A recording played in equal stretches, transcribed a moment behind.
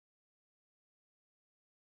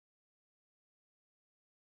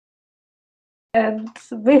And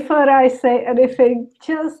before I say anything,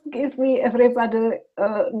 just give me everybody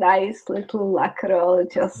a nice little luck roll,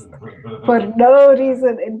 just for no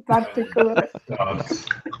reason in particular.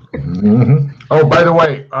 Oh, by the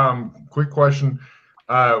way, quick question.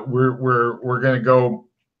 We're gonna go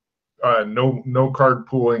no card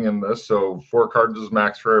pooling in this, so 4 cards is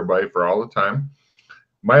max for everybody for all the time.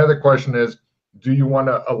 My other question is, do you want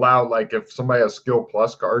to allow, like, if somebody has skill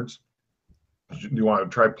plus cards, do you want to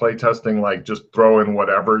try play testing, like just throw in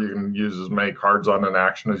whatever, you can use as many cards on an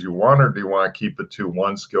action as you want, or do you want to keep it to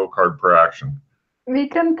 1 skill card per action? We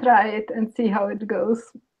can try it and see how it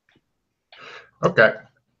goes. Okay.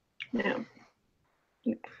 Yeah.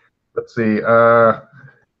 Let's see. I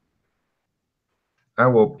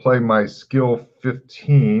will play my skill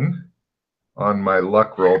 15 on my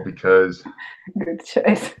luck roll because Good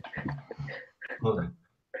choice.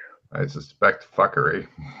 I suspect fuckery.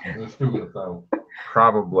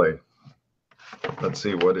 Probably. Let's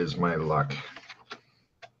see, what is my luck?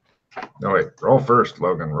 No, wait, roll first,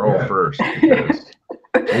 Logan. Roll first. Because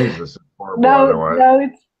Jesus, it's horrible otherwise. No,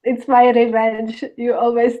 it's my revenge. You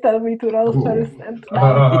always tell me to roll first, and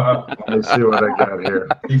now. Let me see what I got here.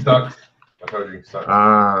 He sucks. I told you he sucks.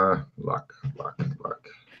 Luck.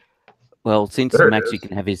 Well, since the max you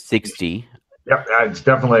can have is 60. Yep, it's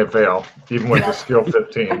definitely a fail, even with the skill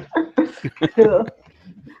 15. Cool.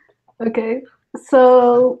 Okay,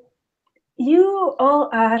 so you all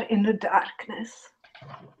are in the darkness.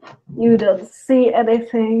 You don't see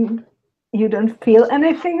anything. You don't feel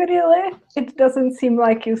anything really. It doesn't seem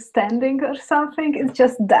like you're standing or something. It's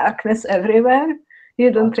just darkness everywhere.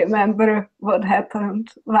 You don't remember what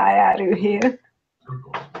happened. Why are you here?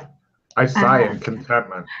 I sigh in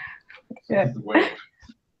contentment. Yeah.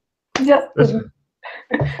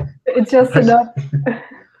 It's just enough.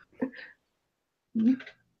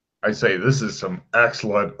 I say, this is some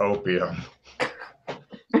excellent opium.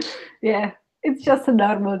 Yeah, it's just a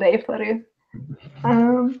normal day for you.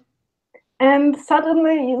 And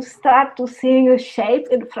suddenly you start to seeing a shape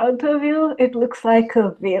in front of you. It looks like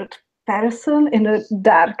a weird person in a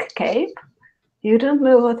dark cape. You don't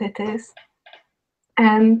know what it is.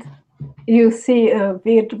 And you see a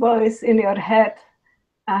weird voice in your head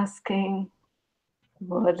asking,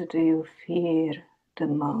 what do you fear the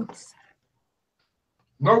most?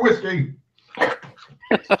 No whiskey.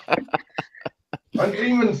 And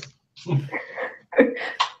demons.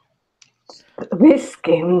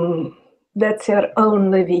 Whiskey, that's your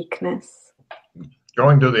only weakness.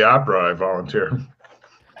 Going to the opera, I volunteer.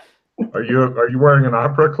 Are you wearing an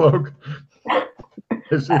opera cloak?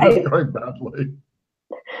 Is this going badly?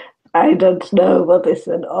 I don't know what is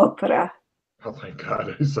an opera. Oh, thank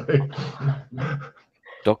God, I say.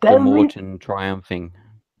 Dr. Morton triumphing.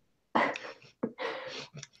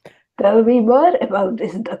 Tell me more about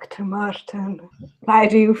this Dr. Morton. Why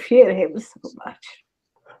do you fear him so much?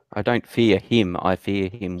 I don't fear him, I fear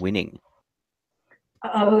him winning.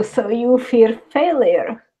 Oh, so you fear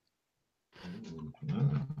failure?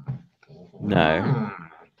 No.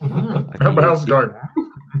 How's going?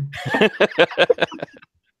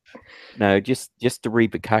 No, just the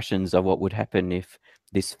repercussions of what would happen if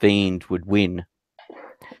this fiend would win.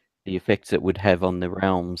 The effects it would have on the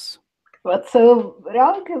realms. What's so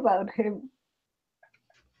wrong about him?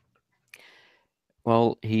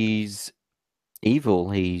 Well, he's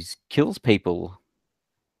evil. He kills people.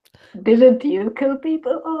 Didn't you kill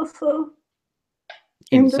people also?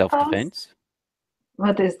 In self-defense?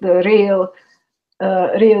 What is the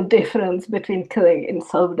real difference between killing in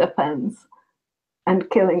self-defense and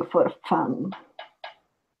killing for fun?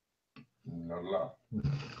 Not a lot.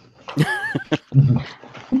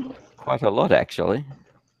 Quite a lot, actually.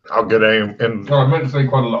 I'll get in. No, I meant to say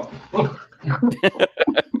quite a lot.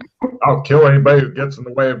 I'll kill anybody who gets in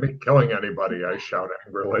the way of me killing anybody, I shout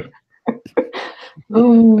angrily.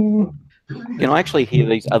 Can I actually hear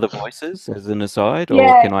these other voices as an aside, or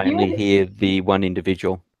can I only hear the one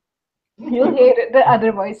individual? You hear the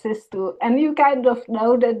other voices too, and you kind of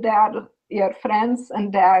know that they are your friends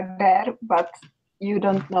and they are there, but you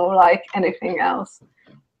don't know like anything else.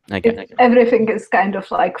 Okay. Everything is kind of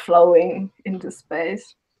like flowing into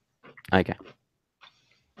space. Okay.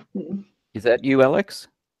 Is that you, Alex?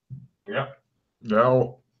 Yeah.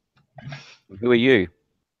 No. Who are you?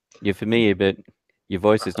 You're familiar, but your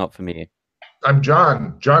voice is not familiar. I'm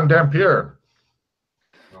John Dampier.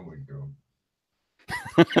 Oh my God.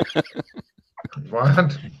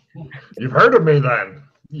 What? You've heard of me then?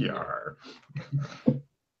 Yar.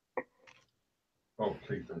 Oh,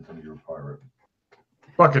 please don't tell me you're a pirate.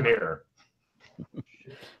 Buccaneer.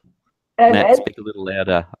 Matt, speak a little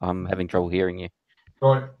louder. I'm having trouble hearing you.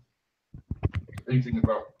 Sorry. Eating as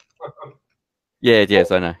well. Yeah,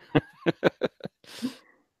 yes, I know.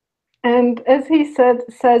 And as he says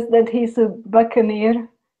that he's a buccaneer,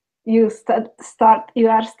 you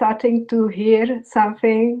are starting to hear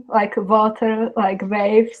something like water, like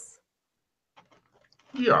waves,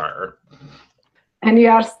 Yar. and you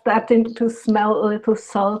are starting to smell a little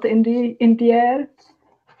salt in the air.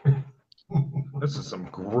 This is some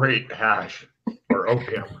great hash or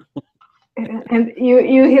opium. And you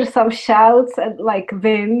hear some shouts and like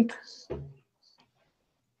wind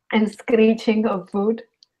and screeching of wood,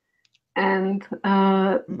 and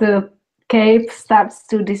the cave starts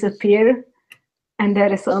to disappear, and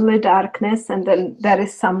there is only darkness, and then there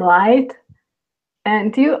is some light,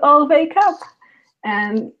 and you all wake up.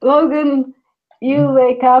 And Logan, you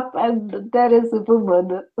wake up, and there is a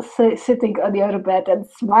woman sitting on your bed and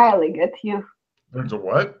smiling at you. There's a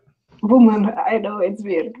what? Woman, I know it's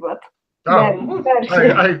weird, but Oh, there she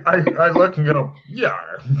I look and go,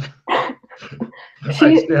 yar. I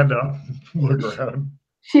stand up, look around.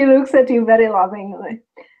 She looks at you very lovingly.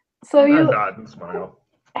 So I you nod and smile.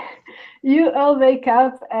 you all wake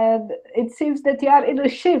up, and it seems that you are in a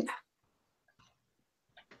ship.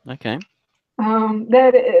 Okay.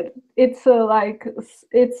 There it's the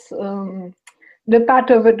part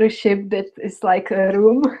of the ship that is like a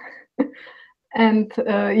room, and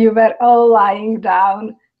you were all lying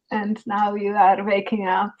down, and now you are waking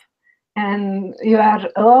up, and you are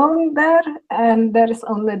alone there, and there is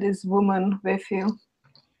only this woman with you.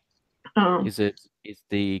 Is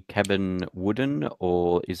the cabin wooden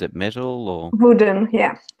or is it metal or Wooden,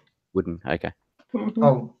 yeah. wooden? Okay.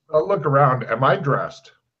 Mhm. I'll look around. Am I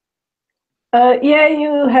dressed? Yeah,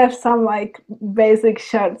 you have some like basic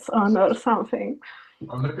shirts on or something.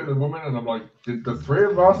 I look at the woman and I'm like, did the three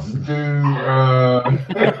of us do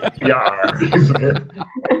Yar.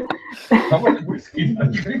 how much whiskey did I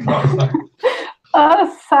drink last night?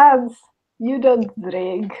 Oh, sons, you don't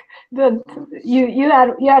drink. Don't you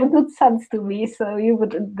are good sons to me, so you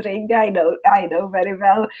wouldn't drink. I know very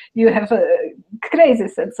well. You have a crazy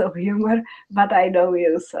sense of humor, but I know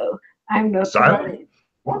you, so I'm not Silent? worried.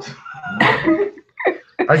 What?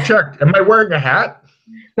 I checked. Am I wearing a hat?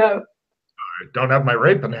 No. I don't have my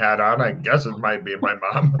raping hat on. I guess it might be my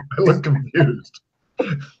mom. I look confused.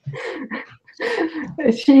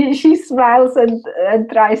 She smiles and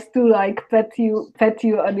tries to like pet you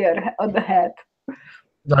on the head.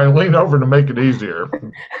 I lean over to make it easier.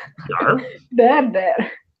 Yar.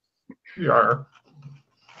 There. Yar.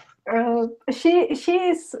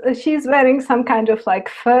 She's wearing some kind of like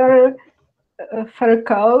fur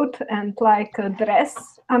coat and like a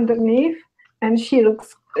dress underneath, and she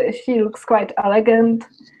looks quite elegant.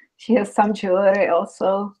 She has some jewelry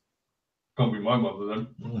also. Can't be my mother then.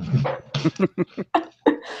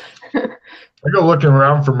 I go looking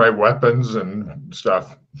around for my weapons and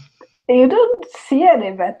stuff. You don't see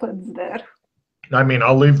any weapons there. I mean,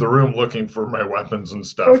 I'll leave the room looking for my weapons and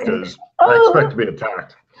stuff Okay. because I expect to be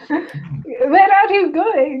attacked. Where are you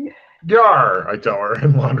going? Yar, I tell her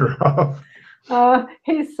and wander off.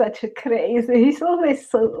 He's such a crazy. He's always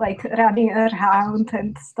so like running around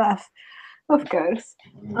and stuff. Of course.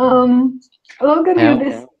 Logan,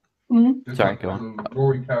 Just Sorry, like go on.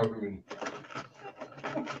 Rory Calhoun.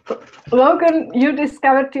 Logan, you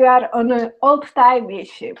discovered you are on an old-timey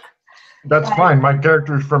ship. That's Right. fine. My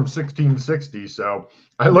character's from 1660, so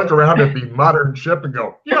I look around at the modern ship and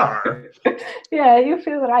go, yar, Yeah, you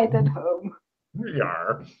feel right at home.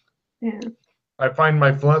 yar. Yeah. I find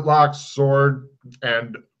my flintlock, sword,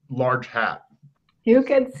 and large hat. You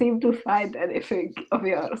can't seem to find anything of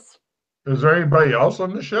yours. Is there anybody else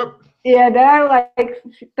on the ship? Yeah,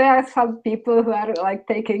 there are some people who are like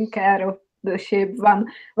taking care of the ship.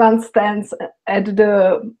 One stands at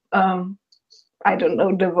the I don't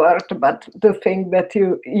know the word, but the thing that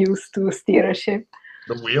you use to steer a ship.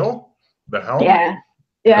 The wheel? The helm? Yeah.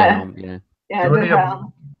 Yeah. Yeah, Do the any,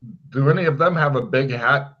 helm. do any of them have a big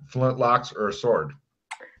hat, flintlocks, or a sword?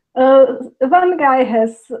 One guy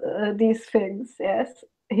has these things, yes.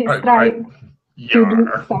 He's trying to do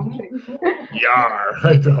Yar, something. yar,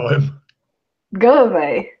 I tell him. Go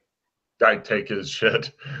away. I take his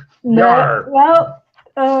shit. No, Yar. well,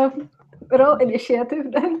 roll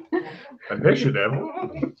initiative then. Initiative?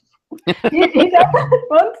 He doesn't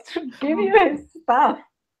want to give you his stuff.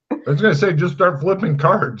 I was going to say, just start flipping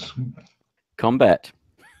cards. Combat.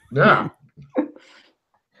 Yeah.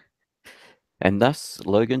 And thus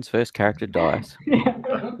Logan's first character dies.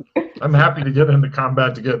 Yeah. I'm happy to get into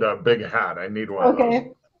combat to get a big hat. I need one of those.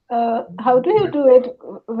 Okay. How do you do it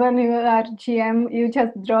when you are GM? You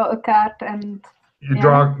just draw a card and You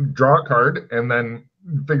Yeah. draw a card and then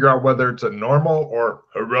figure out whether it's a normal or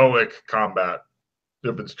heroic combat.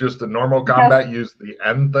 If it's just a normal combat, use the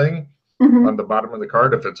N thing on the bottom of the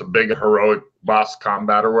card. If it's a big heroic boss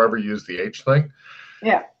combat or whatever, use the H thing.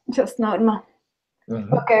 Yeah, just normal.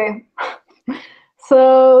 Okay.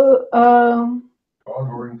 So, Card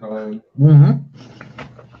drawing time.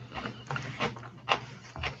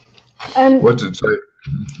 and What's it say?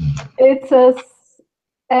 it says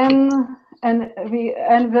N and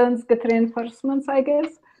villains get reinforcements, I guess.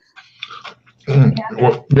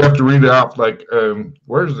 Well, you have to read it off. Like,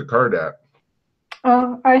 where's the card at?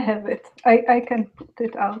 Oh, I have it. I can put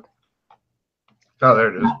it out. Oh,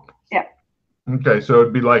 there it is. Yeah. Okay, so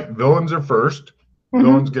it'd be like villains are first.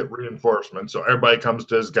 Villains get reinforcements, so everybody comes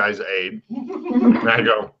to this guy's aid. And I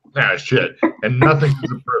go, shit, and nothing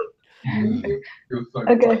is approved.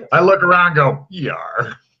 Okay. I look around and go,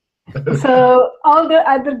 yar. So all the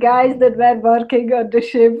other guys that were working on the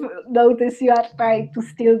ship notice you are trying to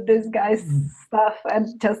steal this guy's stuff and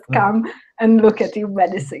just come and look at you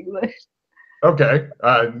menacingly. Okay.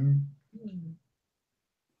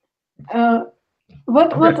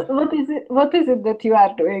 What is it that you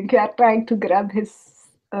are doing? You are trying to grab his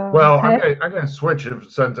Well, head? I'm gonna switch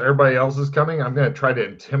since everybody else is coming. I'm gonna try to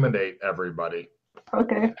intimidate everybody.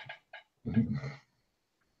 Okay.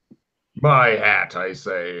 My hat, I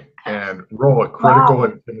say, and roll a critical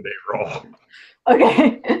intimidate roll.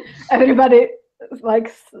 Okay. Everybody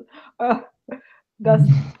like does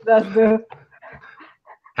the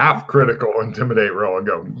Half critical intimidate roll and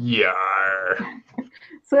go, yar.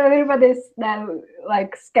 So everybody's now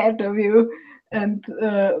like scared of you, and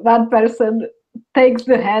one person takes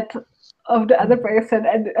the hat of the other person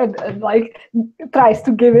and like tries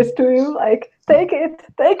to give it to you, like take it,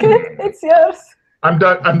 it's yours. I'm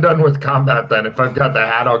done with combat then. If I've got the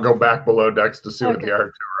hat, I'll go back below decks to see what the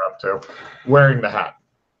R2 are up to. Wearing the hat.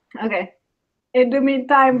 Okay. In the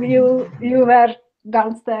meantime, you were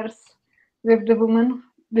downstairs with the woman.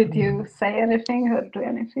 Did you say anything or do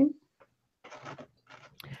anything?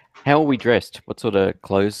 How are we dressed? What sort of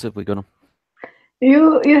clothes have we got on?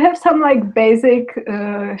 You have some like basic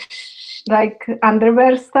like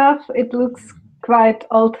underwear stuff. It looks quite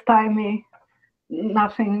old-timey.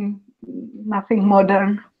 Nothing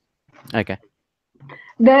modern. Okay.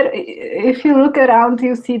 There, if you look around,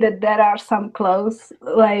 you see that there are some clothes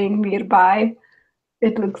laying nearby.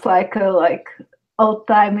 It looks like a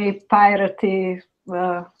old-timey piratey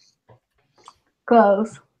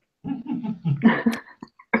clothes.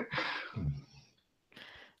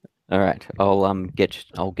 All right.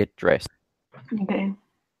 I'll get dressed. Okay.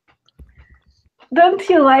 Don't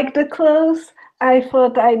you like the clothes? I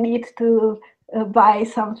thought I need to buy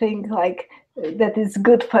something like that is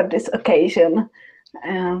good for this occasion.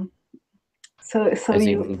 So As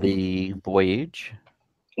in the voyage?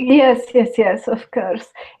 Yes, of course.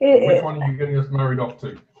 Which one are you getting us married off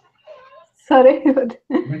to? Sorry?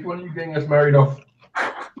 Which one are you getting us married off?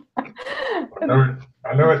 I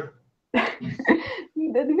know it.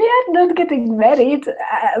 We are not getting married,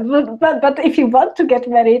 but if you want to get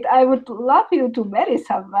married, I would love you to marry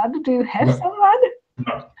someone. Do you have someone?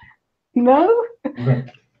 No? No.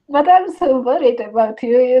 But I'm so worried about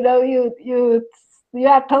you. You know, you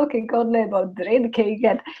are talking only about drinking,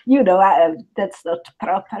 and you know that's not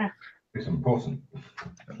proper. It's important.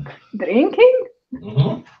 Drinking?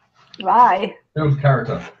 Why? Builds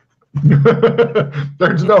character.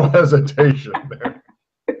 There's no hesitation there.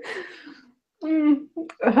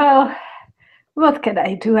 Well, what can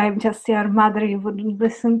I do? I'm just your mother. You wouldn't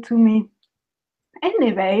listen to me.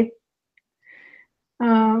 Anyway,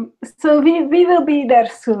 so we will be there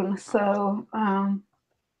soon. So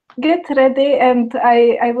get ready. And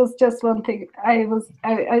I just wanted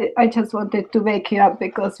to wake you up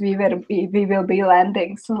because we will be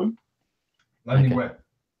landing soon. Landing where?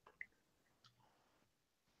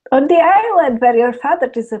 On the island where your father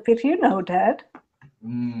disappeared. You know that.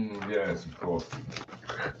 Yes, of course.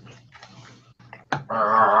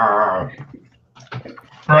 Right.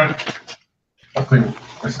 I think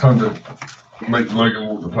it's time to make Logan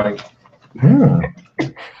walk the plank.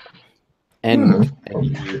 And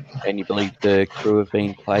you believe the crew have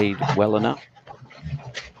been played well enough?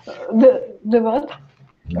 The what?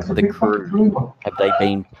 The crew, have they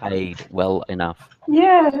been paid well enough?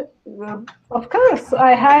 Yeah, of course.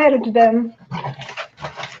 I hired them.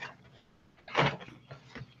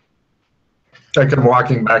 I come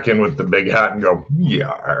walking back in with the big hat and go,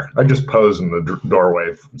 yar. I just pose in the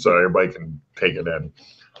doorway so everybody can take it in.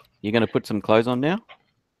 You're going to put some clothes on now?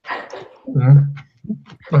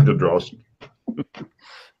 Like the draws.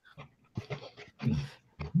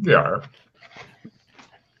 Yar.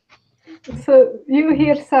 So you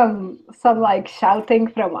hear some like shouting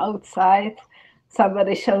from outside.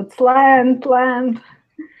 somebody shouts land, land,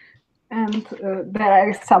 and there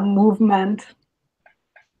is some movement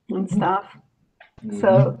and stuff.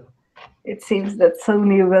 So it seems that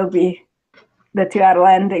soon you will be, that you are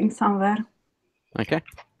landing somewhere. Okay.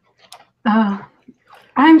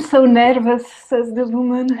 I'm so nervous, says the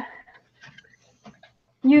woman.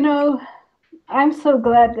 You know, I'm so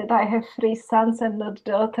glad that I have 3 sons and not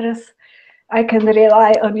daughters. I can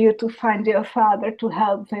rely on you to find your father to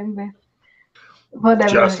help him with whatever.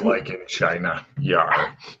 Just like in China.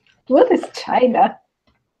 Yar. What is China?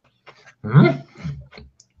 I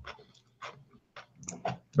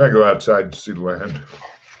go outside to see the land.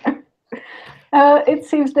 It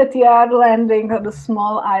seems that you are landing on a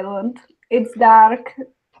small island. It's dark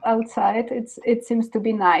outside. It seems to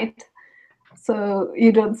be night, so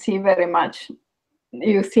you don't see very much.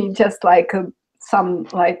 You see just like some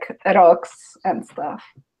like rocks and stuff.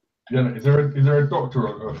 Yeah, is there a doctor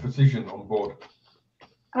or a physician on board?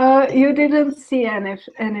 You didn't see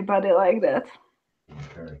anybody like that.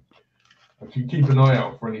 Okay. If you keep an eye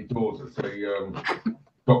out for any doors that say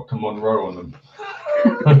Dr. Monroe on them.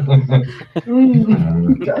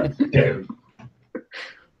 God damn.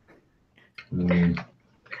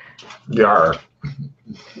 Yar.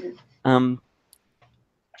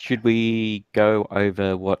 Should we go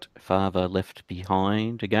over what Father left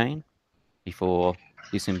behind again before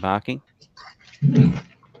disembarking?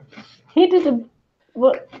 He didn't.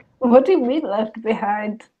 What do you mean left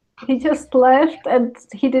behind? He just left and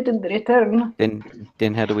he didn't return.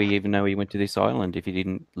 Then how do we even know he went to this island if he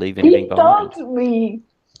didn't leave anything behind? He told me.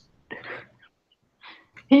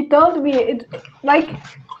 He told me it. Like,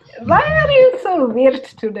 why are you so weird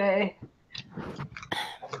today?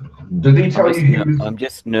 Did he tell you he was... I'm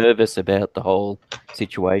just nervous about the whole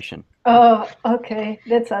situation. Oh, okay,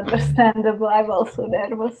 that's understandable. I'm also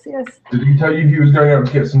nervous. Yes. Did he tell you he was going out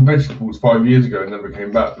to get some vegetables 5 years ago and never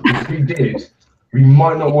came back? Because if he did, we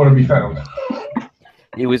might not want to be found.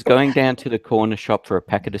 He was going down to the corner shop for a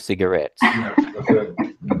packet of cigarettes. Yeah, that's it.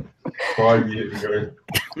 5 years ago.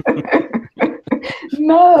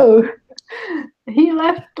 No, he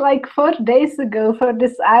left like 4 days ago for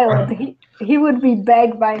this island. He would be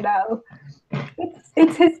back by now.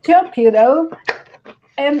 It's his job, you know,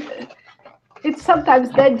 and it's sometimes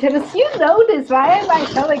dangerous. You know this. Why am I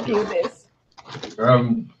telling you this?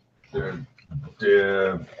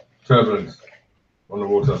 The turbulence on the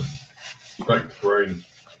water, like rain.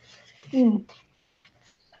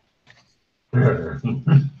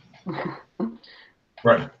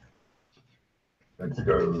 Right. Let's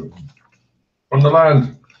go on the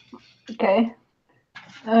land. Okay.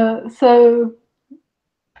 So.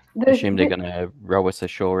 I assume they're going to row us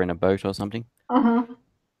ashore in a boat or something?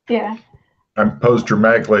 Yeah. I'm posed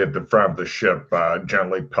dramatically at the front of the ship,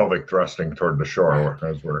 gently pelvic thrusting toward the shore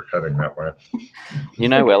as we're heading that way. You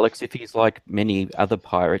know, Alex, if he's like many other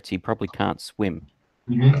pirates, he probably can't swim.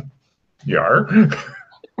 Yar.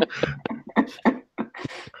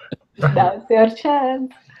 That's your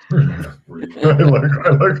chance. I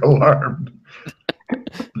look alarmed.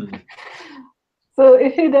 So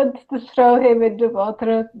if you don't throw him in the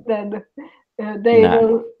water, then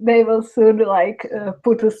they will soon like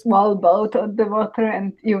put a small boat on the water,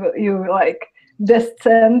 and you like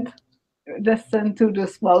descend to the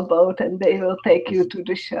small boat, and they will take you to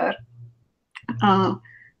the shore.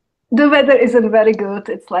 The weather isn't very good.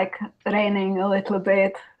 It's like raining a little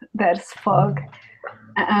bit. There's fog.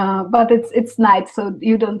 But it's night, so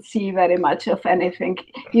you don't see very much of anything.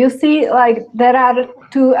 You see, like, there are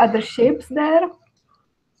 2 other ships there.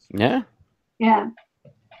 Yeah? Yeah.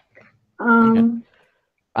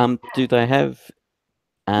 Do they have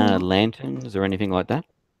lanterns or anything like that?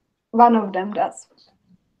 One of them does.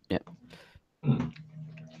 Yeah.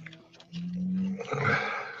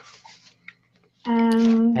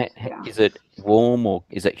 And is it warm, or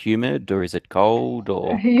is it humid, or is it cold,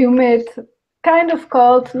 or humid? Kind of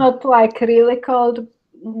cold, not like really cold,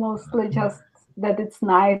 mostly just that it's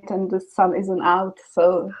night and the sun isn't out,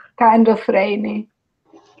 so kind of rainy.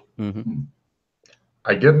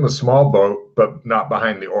 I get in the small boat, but not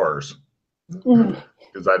behind the oars,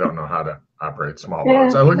 because I don't know how to operate small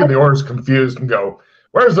boats. I look at the oars confused and go,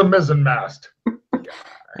 "Where's the mizzen mast?"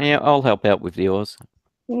 Yeah, I'll help out with the oars.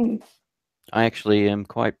 I actually am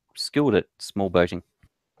quite skilled at small boating.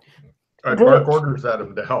 I bark orders at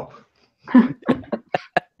him to help.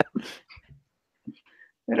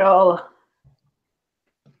 Roll.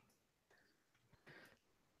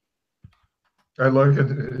 I look at,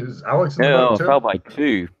 is Alex in the boat too? I fell by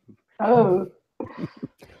 2. Oh.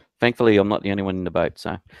 Thankfully, I'm not the only one in the boat,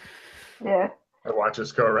 so. Yeah. I watch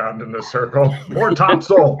us go around in a circle. More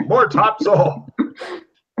topsail! More topsail!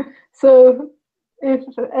 So if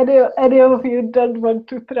any of you don't want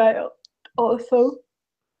to try also.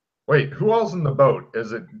 Wait, who else in the boat?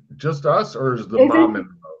 Is it just us, or is the Is mom it- in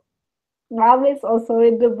the boat? Mom is also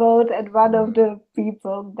in the boat, and one of the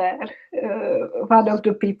people there, one of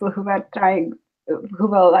the people who were trying, who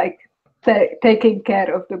were like taking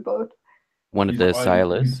care of the boat. One of the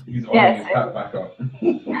sailors. He's Yes. eyeing his hat back up.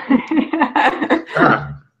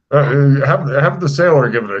 Have the sailor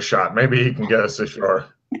give it a shot. Maybe he can get us ashore.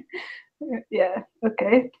 Yeah,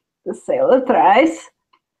 okay. The sailor tries.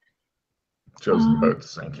 Shows the boat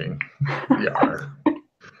sinking. Yar.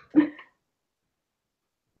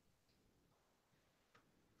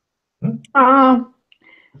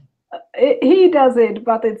 He does it,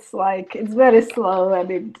 but it's like it's very slow,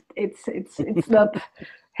 and it's not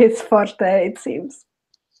his forte, it seems.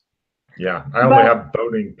 Yeah, I only have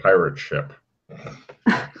boating pirate ship.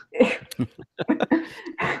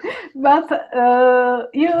 But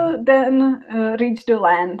you then reach the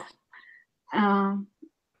land,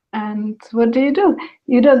 and what do?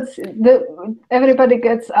 You don't. Everybody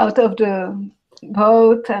gets out of the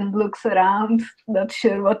boat and looks around, not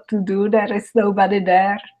sure what to do. There is nobody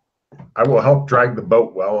there. I will help drag the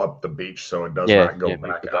boat well up the beach so it does not go move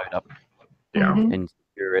back the boat up. up Yeah. Mhm. and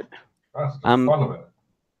secure it. That's the fun of it.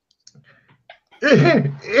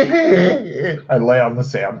 I lay on the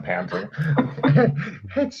sand panting.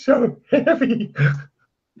 It's so heavy.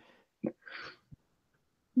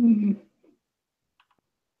 Mhm.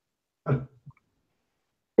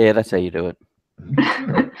 Yeah, that's how you do it.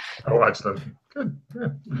 I watch them. Good. Yeah.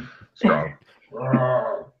 Strong.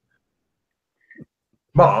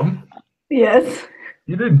 Mom, Yes.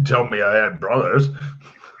 you didn't tell me I had brothers.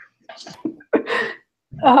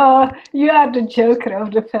 You are the joker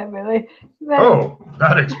of the family. Well, Oh,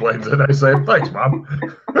 that explains it. I say, thanks, Mom.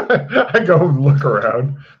 I go look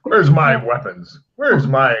around. Where's my weapons? Where's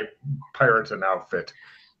my pirating outfit?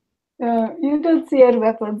 you don't see your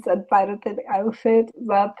weapons and pirated outfit,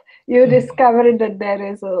 but you discover that there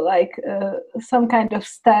is some kind of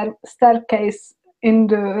staircase in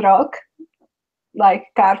the rock, like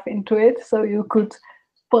carved into it, so you could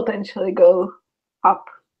potentially go up.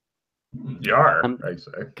 Yar, Um, I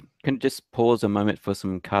say. Can you just pause a moment for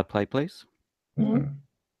some card play, please? Mhm.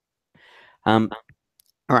 All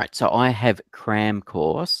right, so I have Cram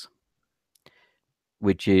Course,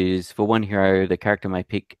 which is for one hero, the character may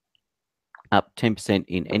pick up 10%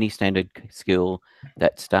 in any standard skill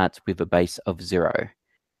that starts with a base of 0.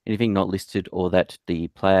 Anything not listed or that the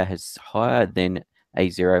player has higher than a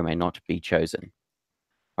 0 may not be chosen.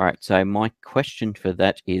 All right, so my question for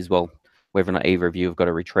that is, well, whether or not either of you have got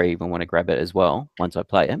a retrieve and want to grab it as well once I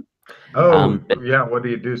play it. Oh, yeah. What do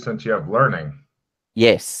you do since you have learning?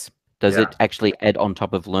 Yes. Does Yeah. it actually add on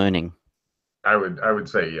top of learning? I would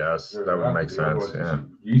say yes. That would make sense. Yeah.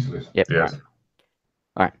 Useless. Yep. Yes.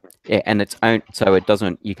 All right. Yeah, and its own, so it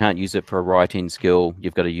doesn't. You can't use it for a write-in skill.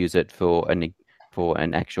 You've got to use it for an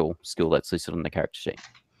actual skill that's listed on the character sheet.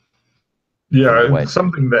 Yeah, Wait. it's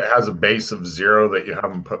something that has a base of 0 that you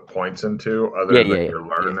haven't put points into, other than your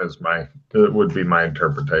learn it would be my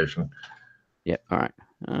interpretation. Yeah. All right.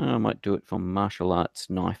 I might do it for martial arts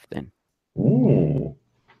knife then, Ooh,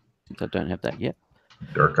 since I don't have that yet.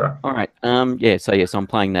 Durka. All right. Yeah. So yes, I'm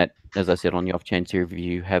playing that, as I said, on the off chance if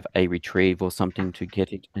you have a retrieve or something to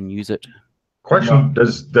get it and use it. Question: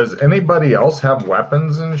 Does anybody else have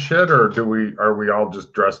weapons and shit, or are we all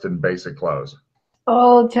just dressed in basic clothes?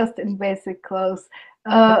 All just in basic clothes.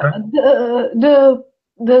 Okay.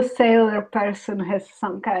 The sailor person has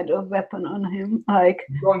some kind of weapon on him, like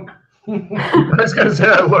I was gonna say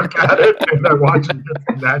I look at it and I watch it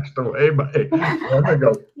get snatched away by, and I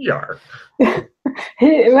go, yar.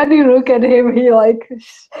 when you look at him,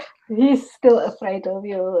 he's still afraid of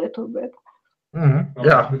you a little bit. Mm-hmm.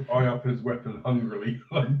 Yeah, Eye up his weapon hungrily.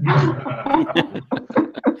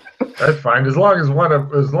 that's fine. As long as one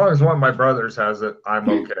of my brothers has it, I'm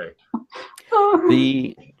okay.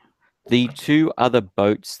 The two other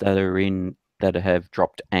boats that have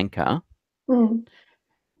dropped anchor,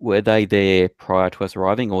 were they there prior to us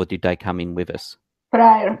arriving, or did they come in with us?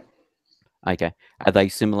 Prior. Okay. Are they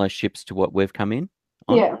similar ships to what we've come in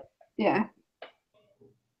on? Yeah.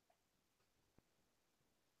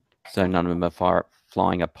 So none of them are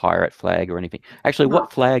flying a pirate flag or anything. Actually, No.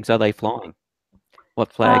 what flags are they flying?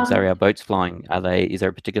 What flags are our boats flying? Is there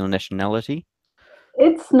a particular nationality?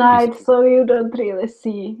 It's night, so you don't really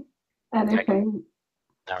see anything.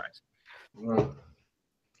 All right. Well,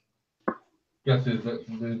 guess is that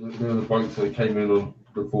they're the boats they came in on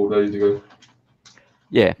 4 days ago.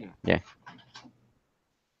 Yeah.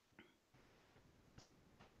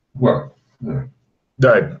 Well, yeah.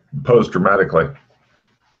 Died post dramatically.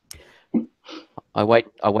 I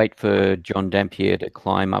wait for John Dampier to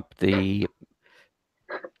climb up the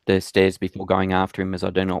stairs before going after him, as I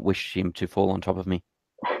do not wish him to fall on top of me.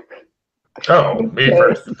 Oh, me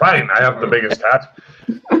first. Fine, I have the biggest hat.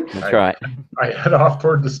 That's right. I head off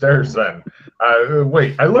toward the stairs then.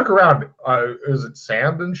 Wait, I look around. Is it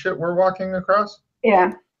sand and shit we're walking across?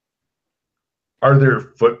 Yeah. Are there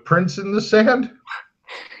footprints in the sand?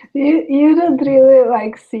 You don't really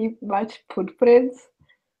like see much footprints.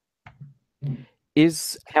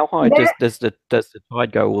 How high does the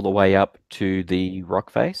tide go all the way up to the rock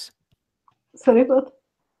face? Sorry, what?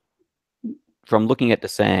 From looking at the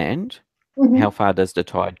sand, how far does the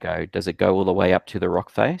tide go? Does it go all the way up to the rock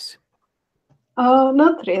face?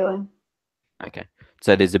 Not really. Okay,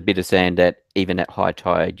 so there's a bit of sand that even at high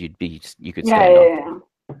tide you could stand on.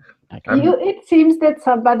 Okay. It seems that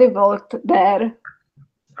somebody walked there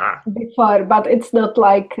before, but it's not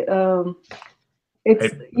like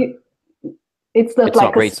it's not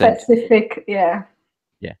like a specific. Yeah.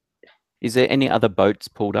 Is there any other boats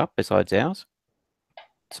pulled up besides ours?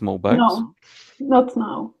 Small boats? No, not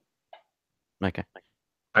now. Okay.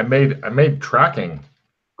 I made tracking.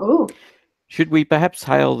 Oh. Should we perhaps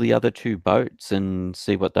hail the other two boats and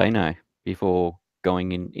see what they know before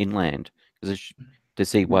going inland? To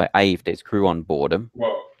see if there's crew on board them.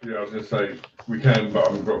 Well, yeah, I was going to say we can, but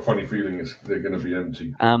I've got a funny feeling they're going to be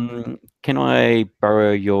empty. Can I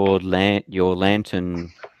borrow your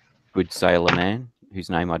lantern, good sailor man, whose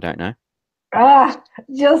name I don't know?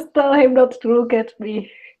 Just tell him not to look at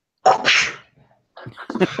me.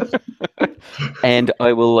 And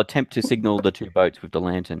I will attempt to signal the two boats with the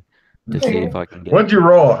lantern to see if I can get. What'd you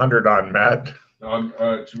roll 100 on, Matt?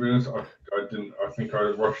 To be honest, I didn't. I think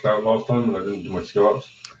I rushed out last time and I didn't do my skill ups,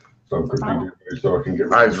 so I'm quickly doing it so I can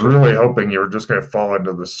get. I was really hoping you were just going to fall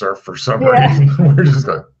into the surf for some reason. We're just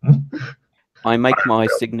going. I make my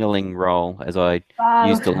signaling roll as I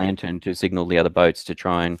use the lantern to signal the other boats to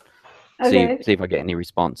try and see if I get any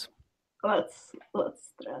response. Let's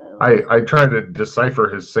try. I try to decipher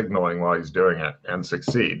his signaling while he's doing it and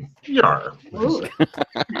succeed. Yar.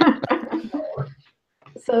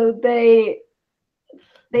 So they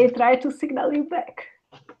try to signal you back.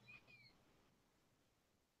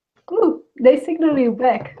 Ooh, they signal you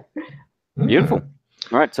back. Beautiful.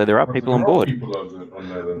 All right, so there are people on board.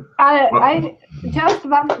 I just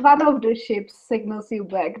one of the ships signals you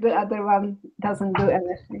back. The other one doesn't do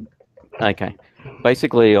anything. Okay.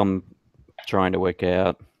 Basically, I'm trying to work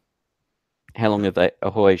out how long have they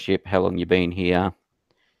ahoy ship? How long you been here?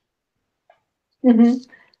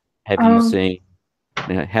 Have you seen?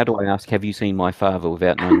 Now, how do I ask? Have you seen my father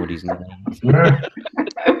without knowing what his name is?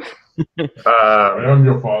 I am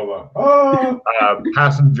your father.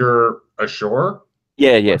 Passenger ashore.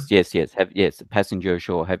 Yeah. Yes. Passenger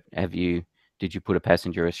ashore. Have you? Did you put a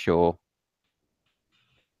passenger ashore?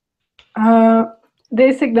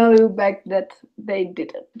 They signal you back that they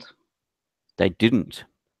didn't. They didn't.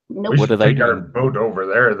 Nope. We What are should they take our doing? boat over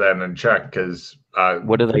there then and check because.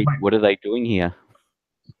 What are they doing here?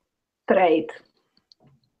 Trade.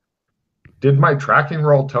 Did my tracking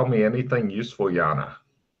roll tell me anything useful, Yana?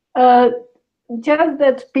 Just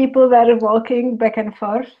that people were walking back and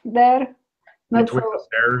forth there. Not Between the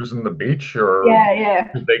stairs and the beach, or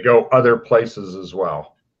did they go other places as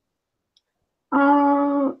well?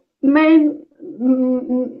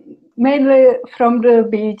 Mainly from the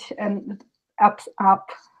beach and up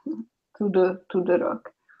to the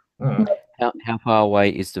rock. How far away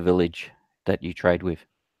is the village that you trade with?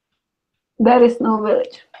 There is no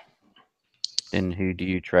village. Then who do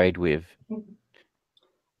you trade with?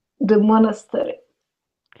 The monastery.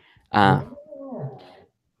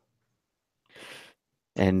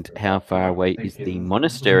 And how far away is the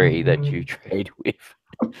monastery that you trade with?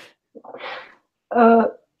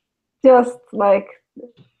 Just like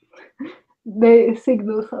they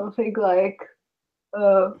signal something like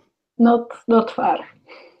not far.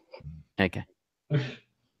 Okay.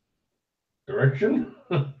 Direction?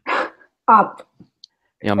 Up.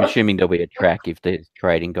 Yeah, I'm assuming there'll be a track if there's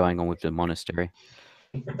trading going on with the monastery.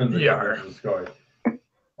 Yeah.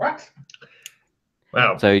 What?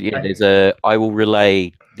 Well, So yeah, I will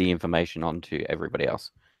relay the information on to everybody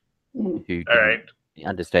else who can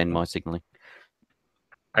understand my signaling.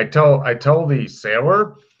 I tell the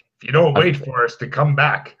sailor, if you don't wait for us to come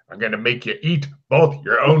back, I'm going to make you eat both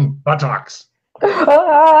your own buttocks. Please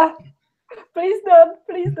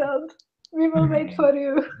don't. We will wait for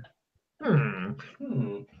you. All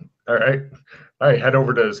right. I head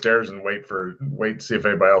over to the stairs and wait to see if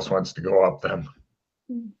anybody else wants to go up them.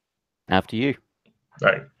 After you. All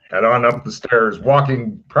right. Head on up the stairs,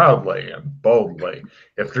 walking proudly and boldly.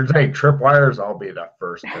 If there's any tripwires, I'll be the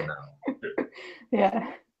first to know.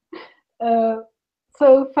 Yeah.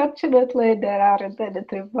 So fortunately, there aren't any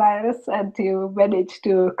tripwires, and you manage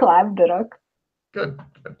to climb the rock. Good.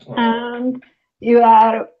 And you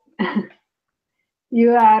are,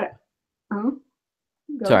 you are. Oh,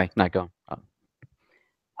 go. Sorry, no, go on.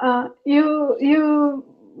 You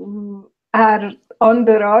are on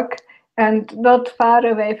the rock, and not far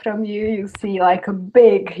away from you, you see like a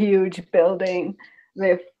big, huge building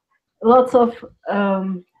with lots of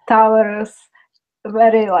towers,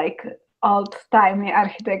 very like old-timey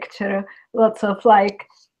architecture, lots of like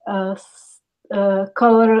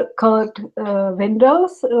colored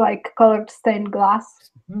windows, like colored stained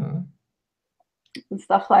glass Hmm. and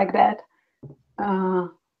stuff like that.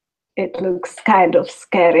 It looks kind of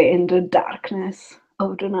scary in the darkness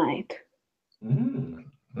of the night. Mm.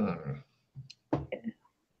 Hmm.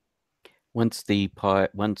 Once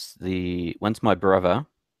my brother.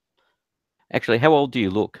 Actually, how old do you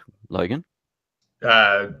look, Logan?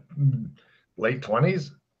 Late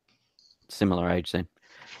 20s? Similar age then.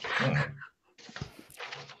 Hmm.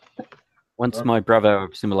 Once my brother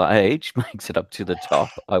of similar age makes it up to the top,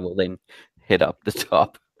 I will then head up the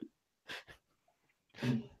top.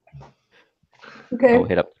 Okay. I'll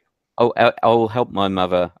head up. I'll help my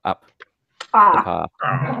mother up the path.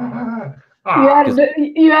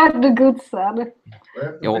 You are the good son.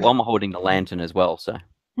 Yeah, well, I'm holding the lantern as well, so.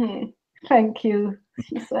 Thank you,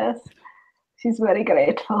 she says. She's very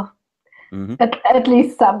grateful. Mhm. At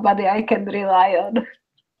least somebody I can rely on.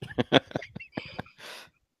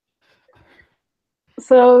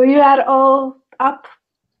 So you are all up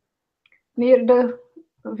near the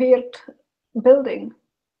weird building.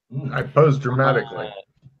 I pose dramatically.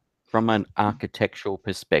 From an architectural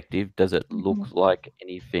perspective, does it look like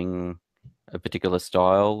anything, a particular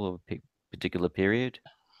style or particular period?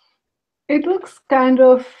 It looks kind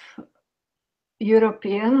of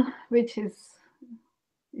European, which is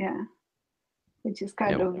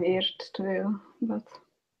kind of weird too. But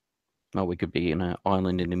well, we could be in an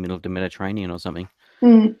island in the middle of the Mediterranean or something.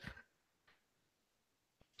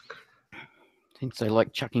 Since they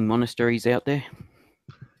like chucking monasteries out there.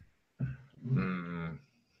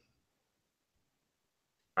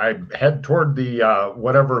 I head toward the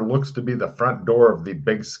whatever looks to be the front door of the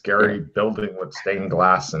big scary building with stained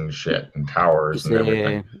glass and shit and towers and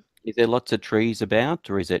everything. Is there lots of trees about,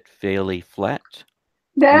 or is it fairly flat?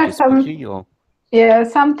 there are some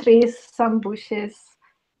some trees, some bushes,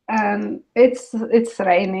 and it's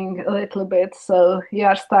raining a little bit, so you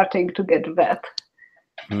are starting to get wet.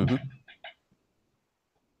 Mm-hmm.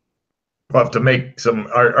 We'll have to make some.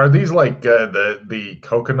 Are these like the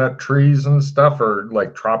coconut trees and stuff, or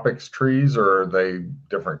like tropics trees, or are they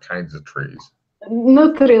different kinds of trees?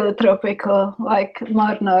 Not really tropical, like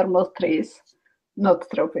more normal trees, not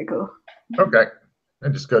tropical. Okay, I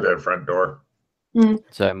just go to the front door.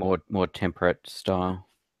 So more temperate style.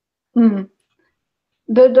 The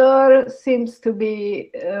door seems to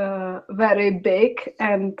be very big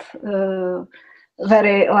and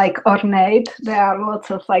very like ornate. There are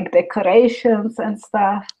lots of like decorations and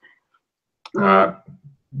stuff. Door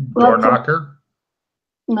knocker?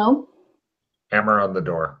 No. Hammer on the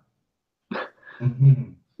door.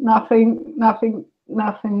 Nothing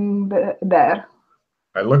there.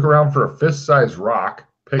 I look around for a fist-sized rock,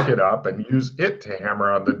 pick it up, and use it to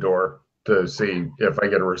hammer on the door to see if I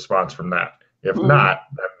get a response from that. If not,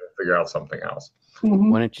 then we'll figure out something else.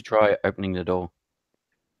 Why don't you try opening the door?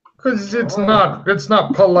 Because it's not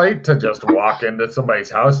polite to just walk into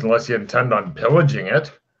somebody's house unless you intend on pillaging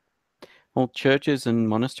it. Well, churches and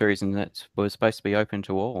monasteries and that were supposed to be open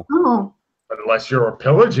to all. Oh. Unless you're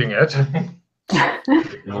pillaging it.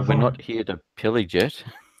 Well, we're not here to pillage it.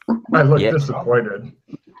 I look disappointed.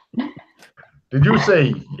 Did you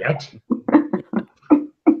say yet?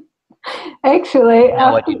 Actually,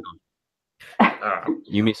 no, I did not.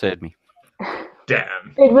 You misheard me.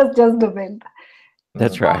 Damn. It was just the wind.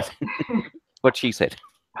 That's right. What she said.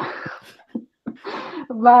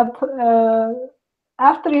 But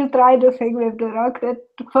after you try the thing with the rock,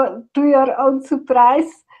 to your own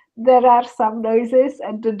surprise, there are some noises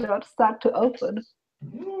and the doors start to open.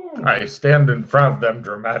 I stand in front of them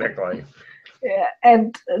dramatically. Yeah,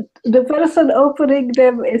 and the person opening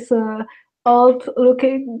them is a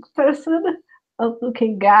old-looking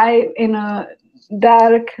guy in a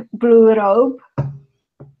dark blue robe.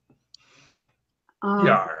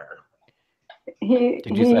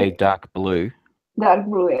 Did you say dark blue? Dark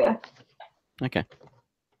blue, yeah. Okay.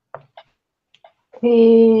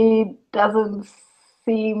 He doesn't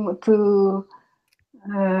seem to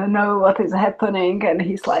know what is happening, and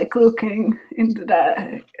he's like looking into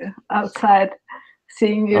the outside,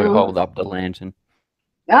 seeing you. I hold up the lantern.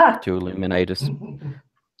 Ah, to illuminate us.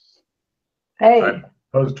 hey, I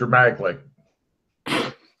pose dramatically.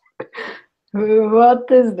 what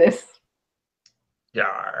is this?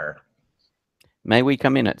 Yar. May we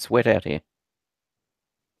come in? It's wet out here.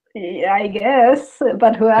 Yeah, I guess,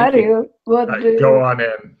 but who are Thank you. you? What do Go you... on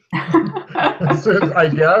in. I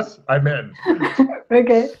guess I'm in.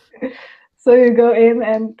 Okay. So you go in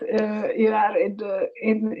and you are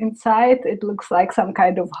inside. It looks like some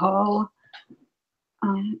kind of hall,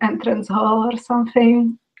 entrance hall or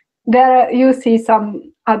something. You see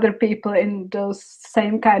some other people in those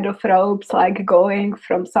same kind of robes, like going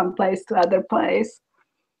from some place to other place.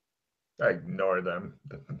 I ignore them.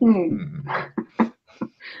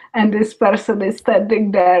 And this person is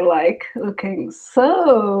standing there, like looking.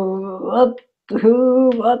 So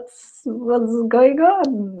what's going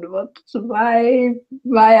on?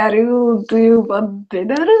 Why are you? Do you want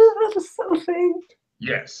dinner or something?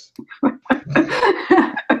 Yes.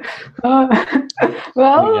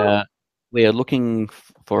 Well, We are looking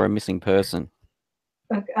for a missing person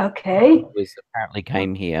okay. who apparently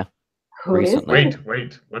came here Who is it? recently.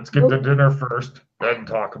 Wait. Let's get to dinner first, then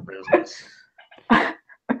talk of business.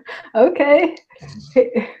 Okay.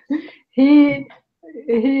 He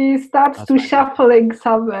starts to shuffling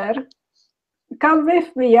somewhere. Come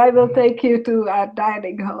with me. I will take you to our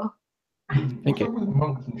dining hall. Thank you. What's up with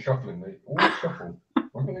monks and shuffling? They always shuffle.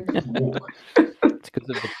 Why can't they just walk? It's because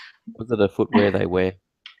of the footwear they wear,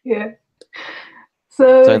 Yeah.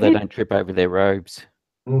 So so they don't trip over their robes,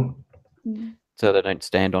 Mm. so they don't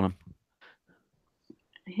stand on them.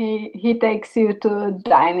 he takes you to a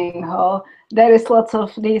dining hall. There is lots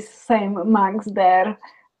of these same monks there.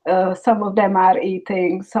 Some of them are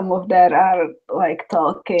eating. Some of them are like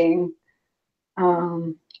talking.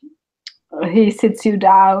 He sits you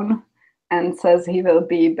down and says he will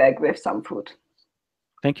be back with some food.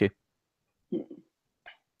 Thank you.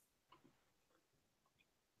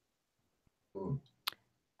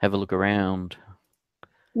 Have a look around.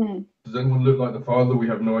 Does anyone look like the father? We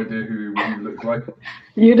have no idea who he looks like.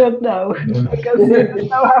 You don't know because you don't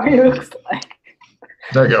know how he looks like.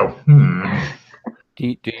 There you go.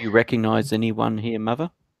 Do you recognize anyone here, Mother?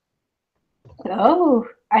 Oh,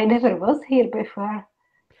 I never was here before.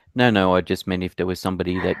 No, I just meant if there was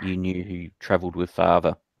somebody that you knew who travelled with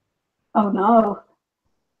Father. Oh no,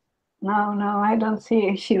 I don't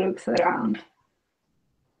see. She looks around.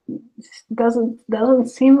 Doesn't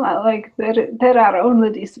seem like there are only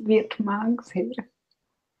these weird monks here.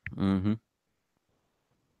 Mm-hmm.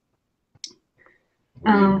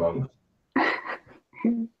 Weird monks.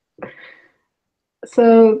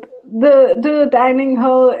 So the dining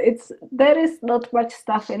hall, there is not much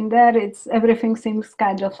stuff in there. Everything seems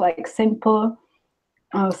kind of like simple,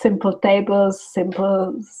 simple tables,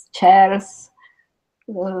 simple chairs,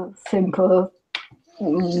 simple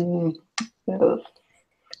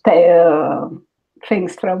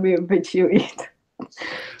things from which you eat.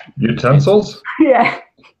 Utensils? Yeah.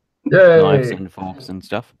 Yay! Knives and forks and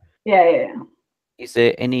stuff. Yeah. Is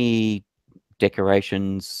there any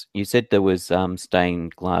decorations? You said there was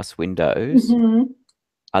stained glass windows. Mm-hmm.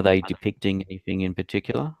 Are they depicting anything in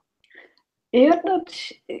particular? You're not.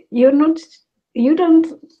 You don't.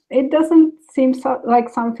 It doesn't seem like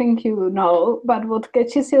something you know. But what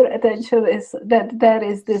catches your attention is that there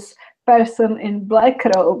is this person in black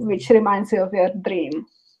robe, which reminds you of your dream.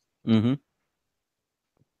 Mm-hmm.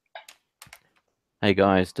 Hey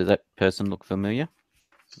guys, does that person look familiar?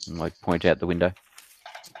 And I point out the window.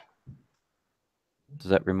 Does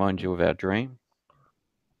that remind you of our dream?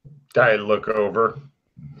 I look over.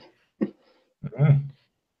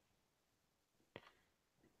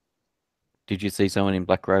 Did you see someone in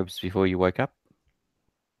black robes before you woke up?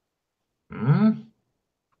 Hmm?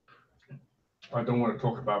 I don't want to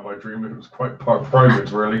talk about my dream. It was quite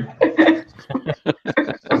private, really. I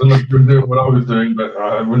don't know if you were doing what I was doing, but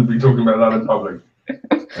I wouldn't be talking about that in public.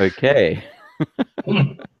 Okay.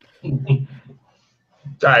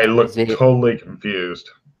 I look totally confused.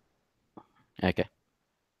 Okay.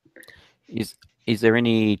 Is there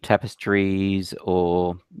any tapestries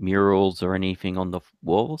or murals or anything on the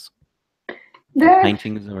walls? Or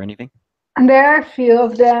paintings or anything? There are a few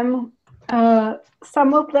of them.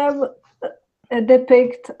 Some of them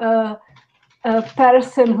depict a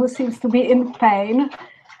person who seems to be in pain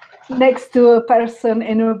next to a person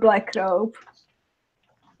in a black robe.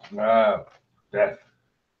 Death.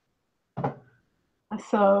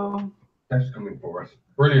 So. Death's coming for us.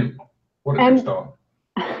 Brilliant. What a good start.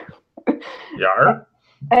 Yeah.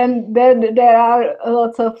 And then there are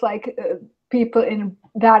lots of like people in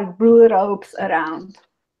dark blue robes around.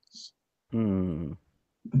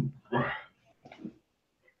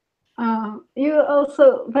 You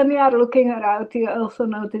also, when you are looking around, you also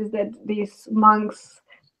notice that these monks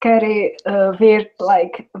carry weird,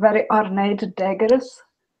 like very ornate daggers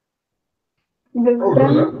with Oh,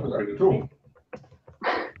 them. that's very cool.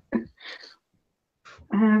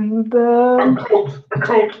 And I'm cold. I'm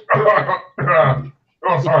cold.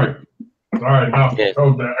 Oh, sorry. Sorry, no. Yes.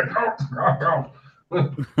 Cold there. Cold.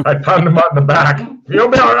 I pound him on the back. You'll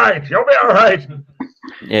be all right. You'll be all right.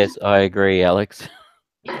 Yes, I agree, Alex.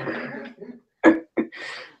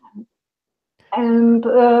 and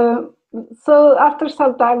so after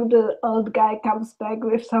some time, the old guy comes back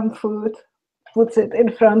with some food, puts it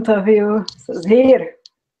in front of you, says, "Here."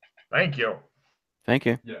 Thank you. Thank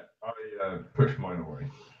you. Yeah, I push mine away.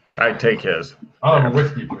 I take his. I'll have a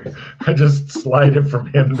whiskey, please. I just slide it from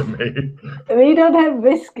him to me. We don't have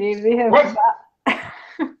whiskey. We have. What?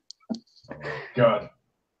 Oh, God.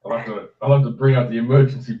 I'll have to bring out the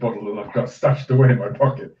emergency bottle that I've got stashed away in my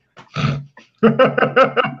pocket. You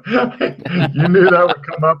knew that would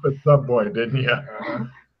come up at some point, didn't you?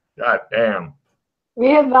 God damn. We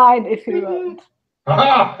have wine if you want.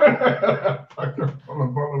 Ha! Pull a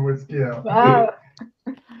bottle of whiskey out. Wow.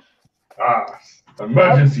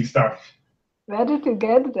 Emergency stash. Where did you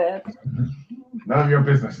get that? None of your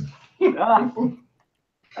business. Ah,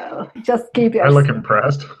 well, just keep your. I look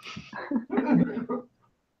impressed.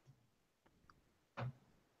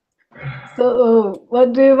 So,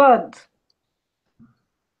 what do you want?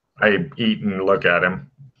 I eat and look at him.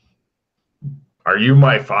 Are you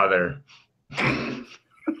my father?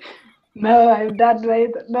 No, I'm not right.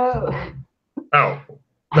 No. Oh,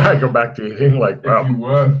 I go back to eating like, If you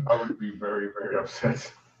well, were, I would be very, very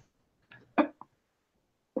upset.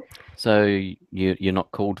 So you're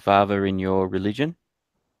not called father in your religion?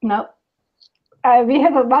 No. We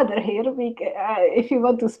have a mother here. If you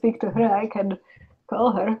want to speak to her, I can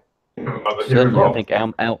call her. Mother, here Certainly, I we think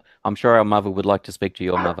I'm sure our mother would like to speak to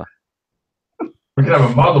your mother. can have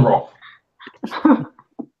a mother off.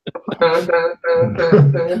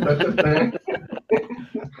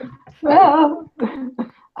 Well,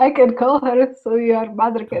 I can call her so your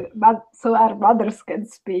mother can, so our mothers can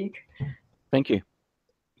speak. Thank you.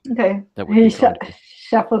 Okay. That would He be kind.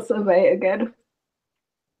 shuffles away again.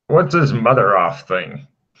 what's this mother off thing?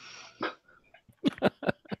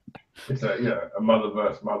 It's a mother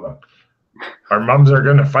versus mother. Our mums are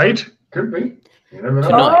gonna fight? Could be. You never know.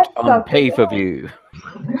 Tonight Oh, on something pay-per-view.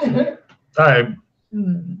 I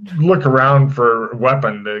look around for a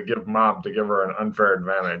weapon to give mom to give her an unfair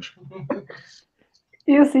advantage.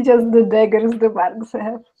 You see just the daggers the monks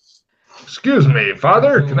have. Excuse me,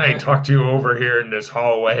 father, can I talk to you over here in this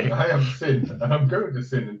hallway? I have sinned, and I'm going to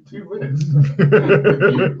sin in 2 minutes.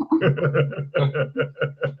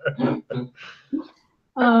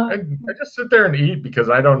 I just sit there and eat because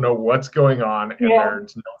I don't know what's going on, and Yeah.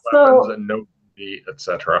 there's no weapons and no meat,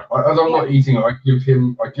 etc. As I'm not eating, I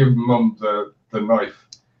give mum the knife.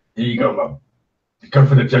 Here you go, mum. Go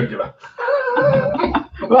for the jugular.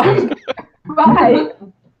 What? Why?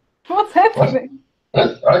 What's happening?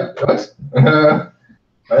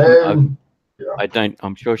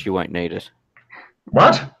 I'm sure she won't need it.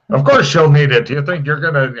 What? Of course she'll need it. Do you think you're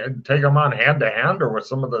gonna take them on hand to hand or with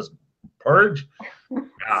some of this porridge?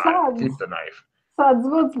 God, keep the knife. Sons,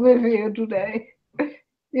 what's with you today?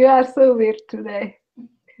 You are so weird today.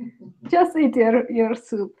 Just eat your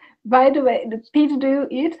soup. By the way, Pete, do you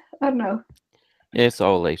eat or no? Yes,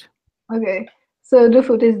 I'll eat. Okay. So the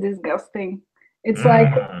food is disgusting. It's like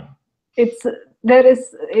Mm.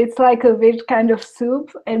 it's like a weird kind of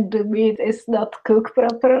soup, and the meat is not cooked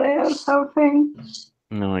properly or something.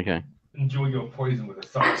 No, okay. Enjoy your poison with a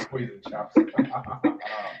side poison, chaps.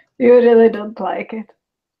 You really don't like it.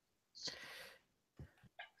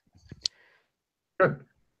 Good.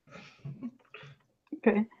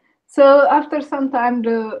 Okay. So after some time,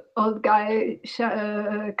 the old guy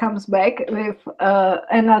comes back with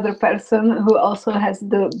another person who also has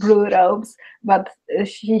the blue robes, but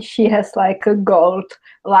she has like a gold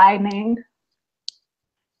lining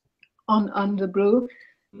on the blue,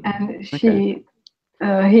 and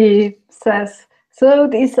he says, "So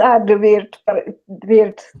these are the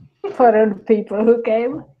weird foreign people who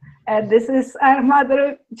came, and this is our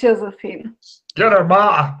mother Josephine." Get her,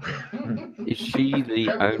 ma. Is she the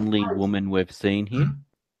only woman we've seen here?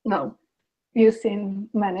 No, you've seen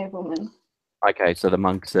many women. Okay, so the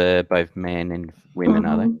monks are both men and women,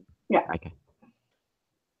 are they? Yeah. Okay.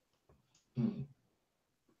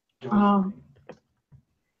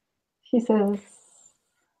 She says,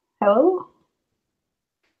 "Hello."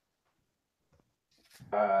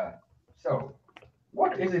 So,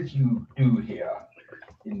 what is it you do here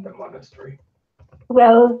in the monastery?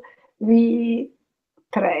 Well, we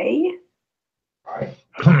pray Aye.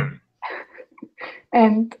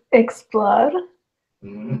 and explore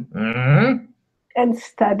Mm. and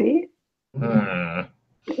study. Hmm.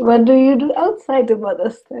 What do you do outside the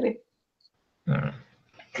monastery?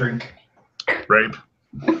 Drink. Rape,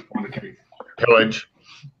 On the case. pillage.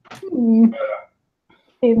 Hmm,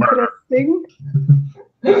 interesting.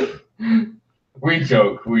 We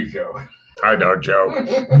joke. I don't joke.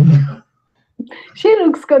 She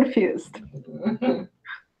looks confused.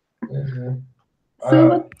 So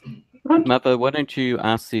what? Mother, why don't you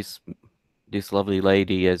ask this lovely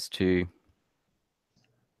lady as to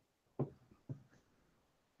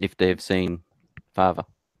if they've seen father?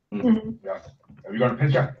 Mhm. Yeah. Have you got a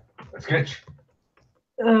picture? A sketch?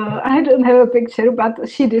 I don't have a picture, but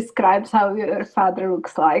she describes how your father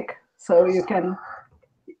looks like, so you can,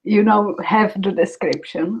 have the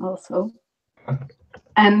description also.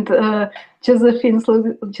 And Josephine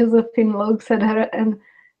looks at her and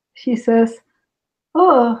she says,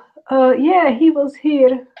 "Oh, yeah, he was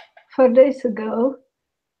here 4 days ago,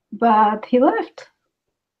 but he left."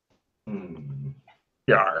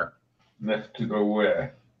 Yar. Left to go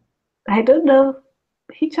where? I don't know.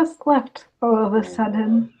 He just left all of a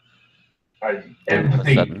sudden. All of a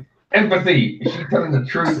Empathy. sudden. Empathy. Is she telling the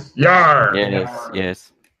truth? Yar.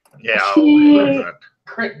 Yes. Yeah. She-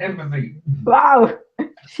 Crit empathy. Wow,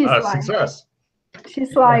 she's lying. Success.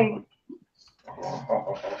 She's lying.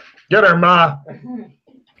 Get her, Ma.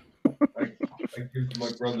 I give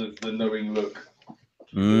my brothers the knowing look.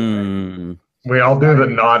 Mm. We all do the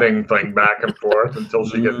nodding thing back and forth until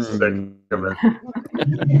she gets sick of it.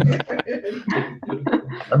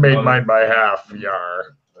 I made mine by half.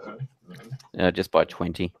 Yar. Just by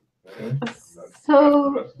 20.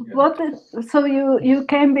 So so you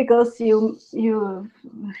came because he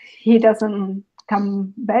doesn't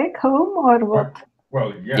come back home, or what?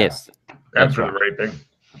 Well, yeah. Yes. And That's for right. the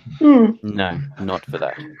raping. No, not for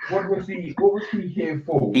that. What was he here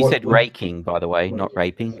for? He What said was- raking, by the way, not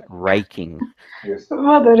raping. Raking. Yes.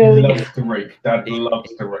 What a He relief. loves to rake. Dad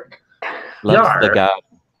loves to rake. Loves the Yar.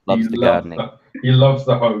 garden. Loves the gardening. He loves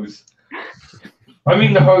the hose. I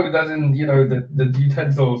mean the hose as in, the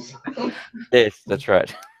utensils. Yes, that's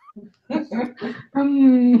right.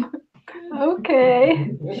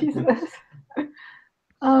 Okay, she says.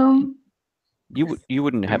 You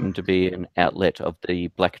wouldn't happen to be an outlet of the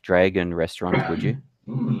Black Dragon restaurant, would you?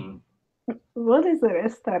 What is a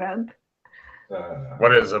restaurant?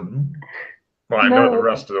 What is a? Well, I know the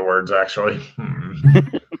rest of the words actually.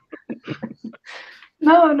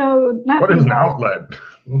 No, nothing. What is an like, outlet?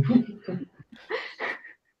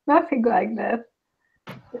 nothing like that.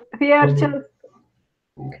 We are just.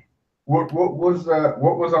 What was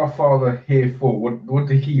our father here for? What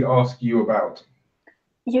did he ask you about?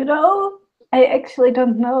 I actually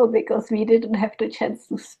don't know because we didn't have the chance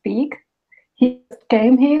to speak. He just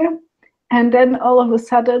came here and then all of a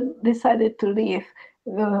sudden decided to leave.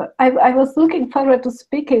 I was looking forward to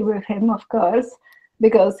speaking with him, of course,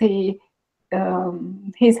 because he's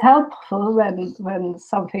helpful when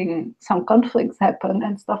some conflicts happen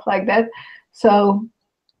and stuff like that. So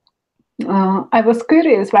I was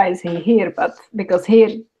curious, why is he here? But because here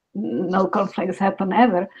no conflicts happen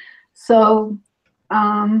ever. So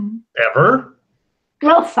Ever?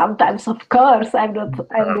 well, sometimes, of course. I'm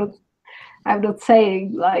not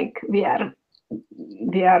saying like we are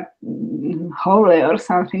holy or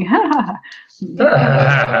something.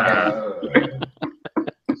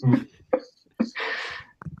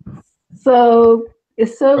 So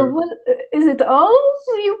what is it all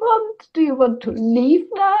you want? Do you want to leave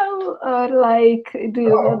now, or like do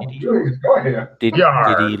you want to? Go here.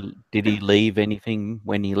 Did he leave anything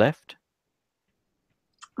when he left?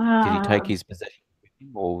 Did he take his possessions with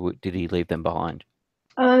him, or did he leave them behind?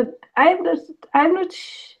 I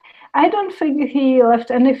don't think he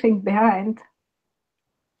left anything behind.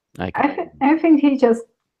 Okay. I think he just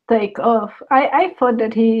take off. I thought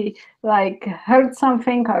that he like heard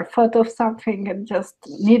something or thought of something and just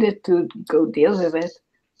needed to go deal with it.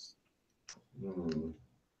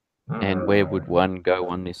 And where would one go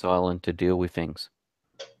on this island to deal with things?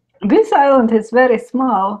 This island is very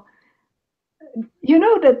small. You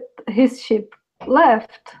know that his ship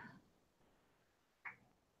left.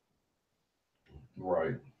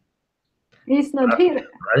 Right. He's not here.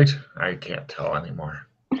 Right? I can't tell anymore.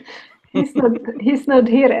 He's not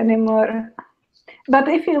here anymore. But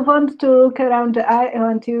if you want to look around the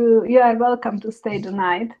island, you are welcome to stay the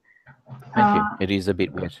night. Thank you. It is a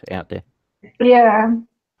bit wet out there. Yeah.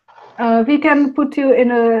 We can put you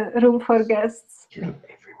in a room for guests.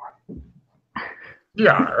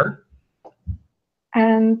 Yar.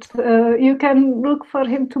 And you can look for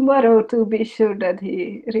him tomorrow to be sure that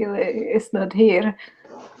he really is not here.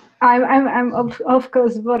 I'm of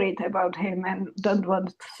course worried about him and don't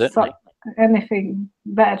want Certainly. anything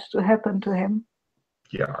bad to happen to him.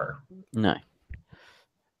 Yar. No.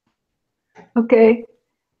 Okay,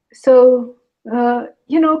 so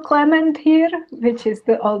you know Clement here, which is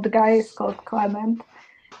the old guy, is called Clement.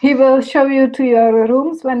 He will show you to your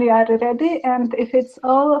rooms when you are ready, and if it's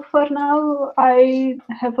all for now, I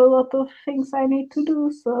have a lot of things I need to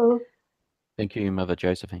do, so... Thank you, Mother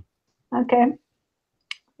Josephine. Okay.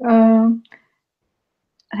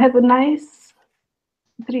 Have a nice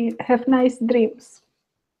dream. Have nice dreams.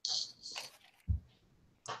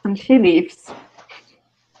 And she leaves.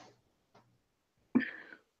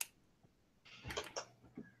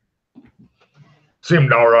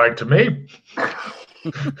 Seemed all right to me.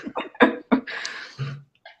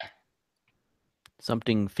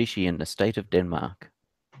 Something fishy in the state of Denmark.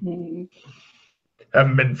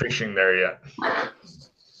 Haven't been fishing there yet.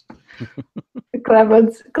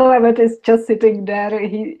 Clement is just sitting there.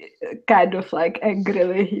 He kind of like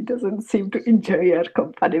angrily. He doesn't seem to enjoy your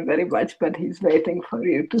company very much, but he's waiting for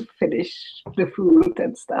you to finish the food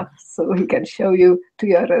and stuff so he can show you to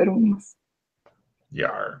your rooms.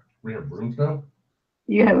 Yar. We have rooms now?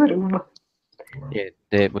 You have a room. Yeah,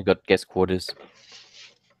 there we've got guest quarters.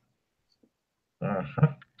 Uh-huh.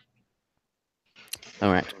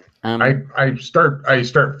 All right. I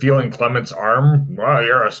start feeling Clement's arm. Wow,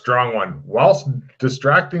 you're a strong one. Whilst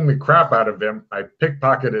distracting the crap out of him, I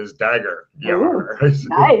pickpocket his dagger. Ooh,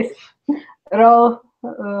 nice. Roll.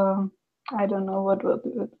 I don't know what will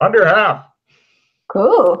do it. Under half.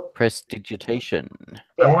 Cool. Prestidigitation.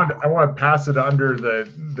 I want to pass it under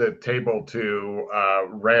the table to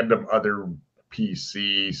random other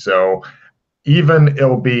PC. So even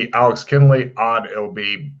it'll be Alex Kinley. Odd it'll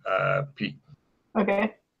be Pete.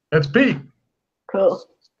 Okay. It's Pete. Cool.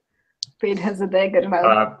 Pete has a dagger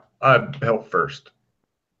now. He'll first.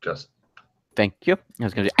 Just. Thank you. I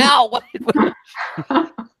was going to. Ow! What?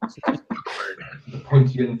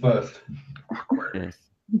 Point you in first. Awkward. Yes.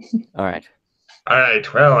 All right. All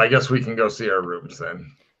right. Well, I guess we can go see our rooms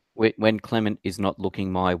then. When Clement is not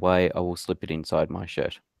looking my way, I will slip it inside my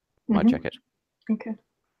shirt, my jacket. Okay.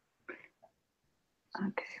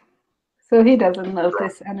 Okay. So he doesn't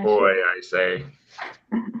notice anything. Boy, I say.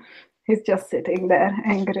 He's just sitting there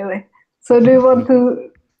angrily. So do you want to...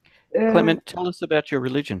 Clement, tell us about your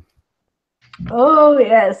religion. Oh,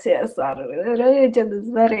 yes. Our religion is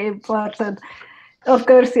very important. Of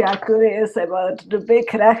course, you are curious about the big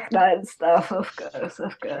Rechna and stuff. Of course.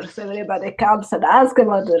 Everybody comes and asks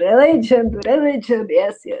about the religion.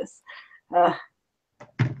 Yes. Yes.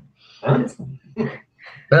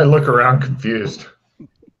 They look around confused.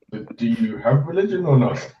 Do you have religion or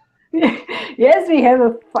not? Yes, we have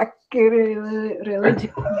a fucking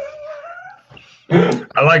religion.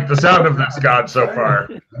 I like the sound of this god so far.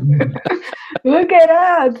 Look at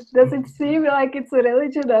that. Does it seem like it's a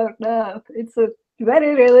religion or not? It's a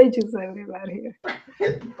very religious everywhere here.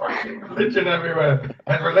 Religion everywhere.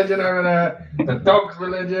 And religion over there. The dog's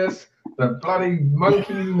religious. The bloody monkeys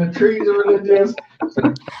in the trees are religious.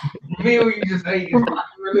 The meal you just ate is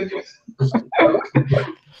religious.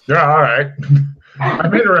 Yeah, all right.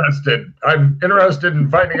 I'm interested. I'm interested in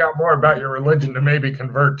finding out more about your religion to maybe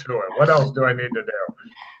convert to it. What else do I need to do?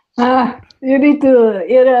 You need to,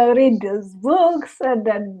 read those books and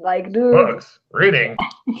then do Books, reading.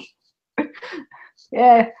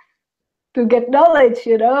 Yeah, to get knowledge.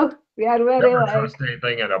 We are very Never trust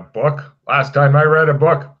anything in a book. Last time I read a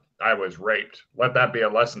book, I was raped. Let that be a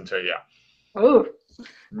lesson to you. Oh,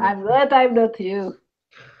 I'm glad I'm not you.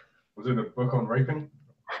 Was it a book on raping?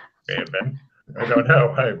 May have been. I don't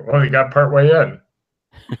know. I only got part way in.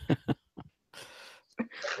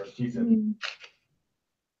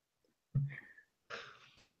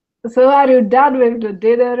 So are you done with the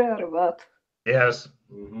dinner or what? Yes.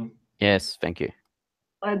 Yes, thank you.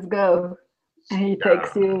 Let's go. And he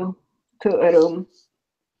takes you to a room.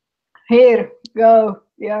 Here, go.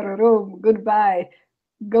 Your room. Goodbye.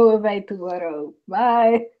 Go away tomorrow.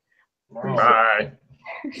 Bye. Bye.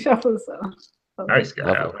 Shuffles on. Nice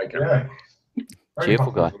guy. I like him. Yeah.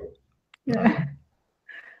 Cheerful guy. Yeah.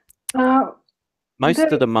 Most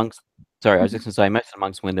of the monks, sorry, I was just going to say, most of the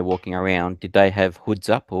monks, when they're walking around, did they have hoods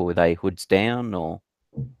up or were they hoods down or?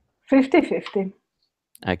 50-50.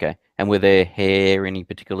 Okay. And were their hair any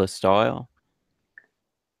particular style?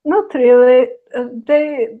 Not really.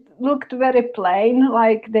 They looked very plain,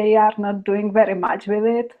 like they are not doing very much with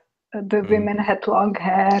it. The women had long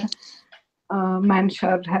hair, men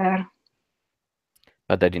short hair.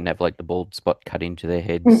 But they didn't have like the bald spot cut into their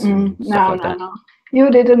heads and stuff like that. No.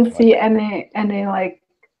 You didn't see any like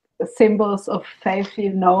symbols of faith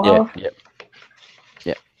you know Yeah, of. yeah.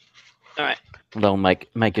 All right. They'll make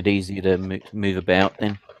it easier to move about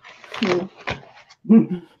then.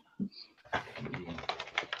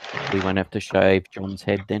 We won't have to shave John's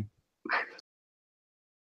head then.